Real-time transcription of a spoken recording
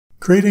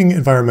Creating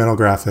environmental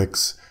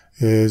graphics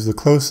is the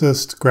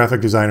closest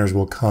graphic designers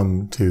will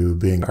come to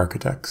being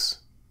architects.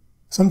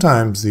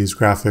 Sometimes these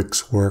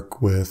graphics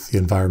work with the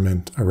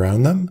environment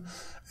around them,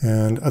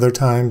 and other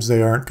times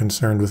they aren't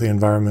concerned with the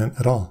environment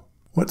at all.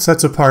 What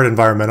sets apart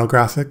environmental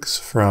graphics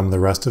from the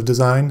rest of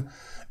design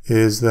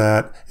is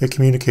that it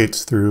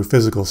communicates through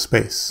physical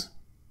space.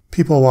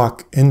 People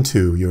walk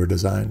into your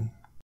design.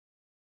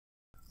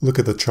 Look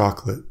at the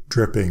chocolate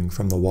dripping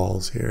from the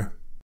walls here.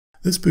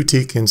 This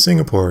boutique in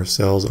Singapore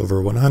sells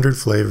over 100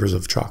 flavors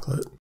of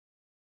chocolate.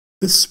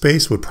 This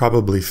space would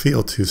probably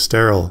feel too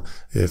sterile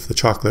if the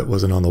chocolate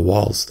wasn't on the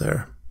walls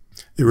there.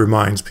 It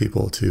reminds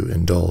people to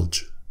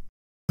indulge.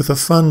 With a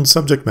fun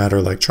subject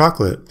matter like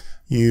chocolate,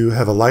 you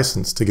have a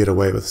license to get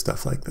away with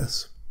stuff like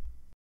this.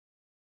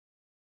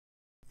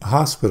 A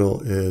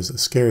hospital is a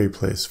scary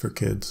place for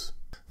kids.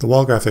 The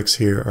wall graphics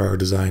here are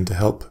designed to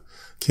help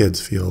kids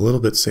feel a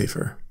little bit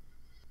safer.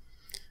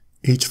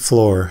 Each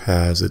floor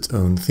has its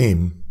own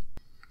theme.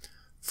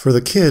 For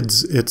the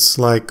kids, it's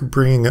like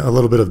bringing a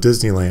little bit of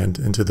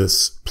Disneyland into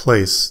this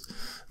place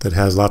that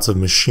has lots of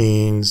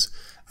machines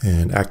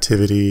and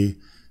activity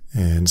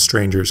and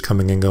strangers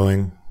coming and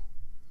going.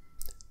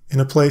 In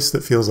a place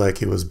that feels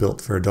like it was built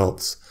for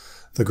adults,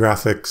 the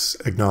graphics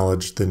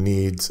acknowledge the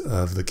needs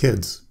of the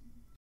kids.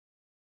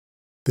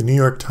 The New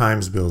York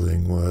Times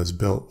building was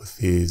built with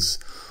these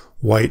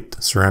white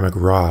ceramic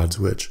rods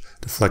which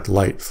deflect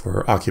light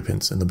for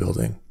occupants in the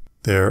building.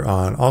 They're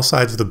on all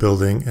sides of the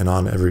building and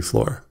on every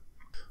floor.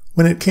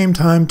 When it came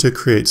time to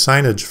create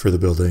signage for the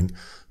building,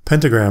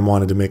 Pentagram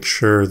wanted to make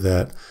sure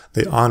that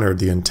they honored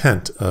the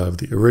intent of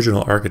the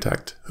original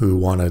architect who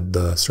wanted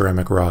the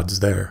ceramic rods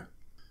there.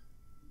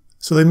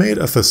 So they made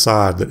a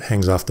facade that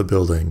hangs off the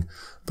building,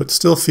 but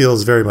still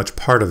feels very much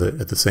part of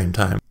it at the same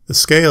time. The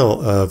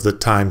scale of the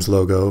Times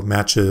logo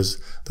matches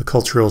the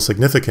cultural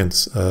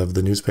significance of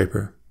the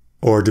newspaper.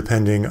 Or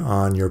depending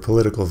on your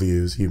political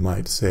views, you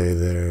might say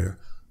they're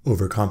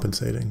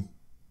overcompensating.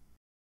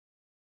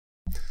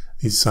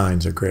 These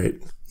signs are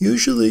great.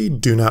 Usually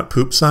do not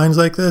poop signs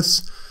like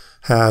this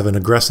have an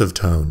aggressive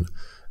tone,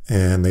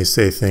 and they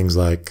say things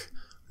like,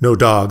 "No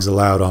dogs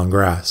allowed on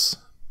grass."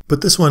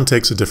 But this one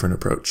takes a different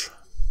approach.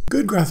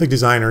 Good graphic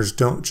designers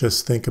don't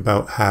just think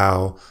about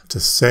how to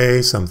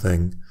say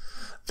something,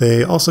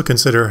 they also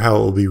consider how it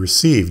will be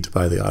received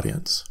by the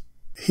audience.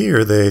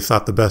 Here they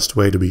thought the best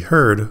way to be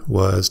heard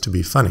was to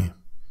be funny.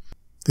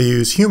 They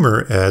use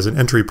humor as an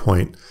entry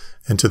point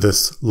into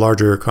this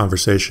larger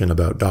conversation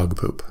about dog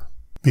poop.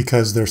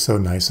 Because they're so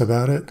nice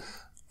about it,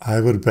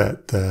 I would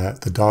bet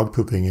that the dog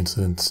pooping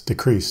incidents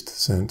decreased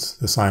since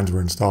the signs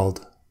were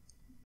installed.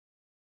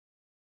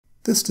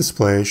 This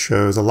display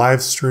shows a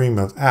live stream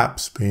of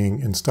apps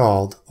being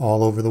installed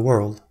all over the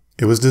world.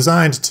 It was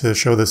designed to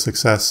show the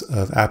success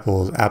of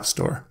Apple's App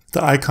Store.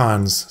 The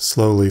icons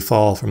slowly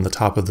fall from the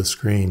top of the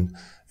screen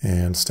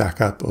and stack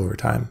up over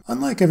time.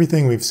 Unlike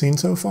everything we've seen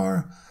so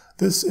far,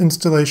 this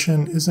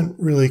installation isn't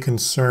really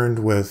concerned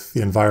with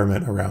the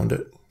environment around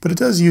it. But it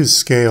does use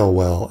scale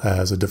well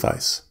as a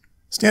device.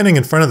 Standing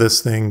in front of this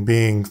thing,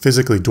 being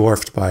physically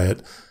dwarfed by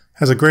it,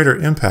 has a greater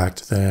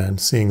impact than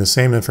seeing the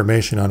same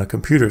information on a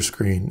computer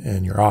screen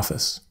in your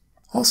office.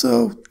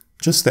 Also,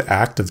 just the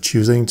act of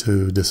choosing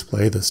to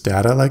display this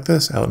data like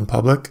this out in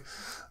public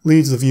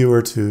leads the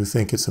viewer to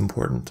think it's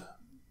important.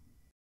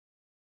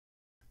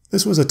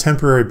 This was a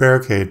temporary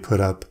barricade put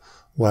up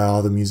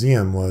while the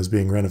museum was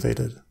being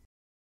renovated.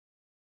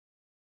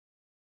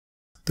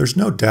 There's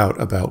no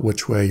doubt about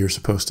which way you're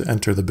supposed to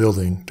enter the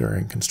building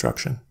during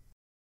construction.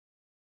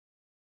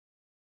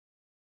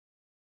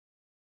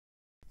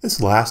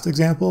 This last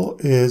example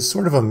is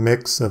sort of a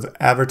mix of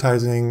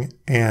advertising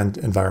and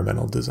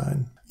environmental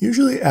design.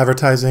 Usually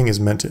advertising is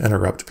meant to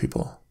interrupt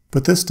people,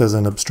 but this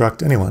doesn't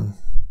obstruct anyone.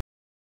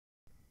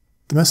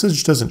 The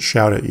message doesn't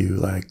shout at you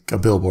like a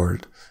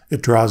billboard,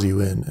 it draws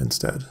you in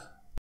instead.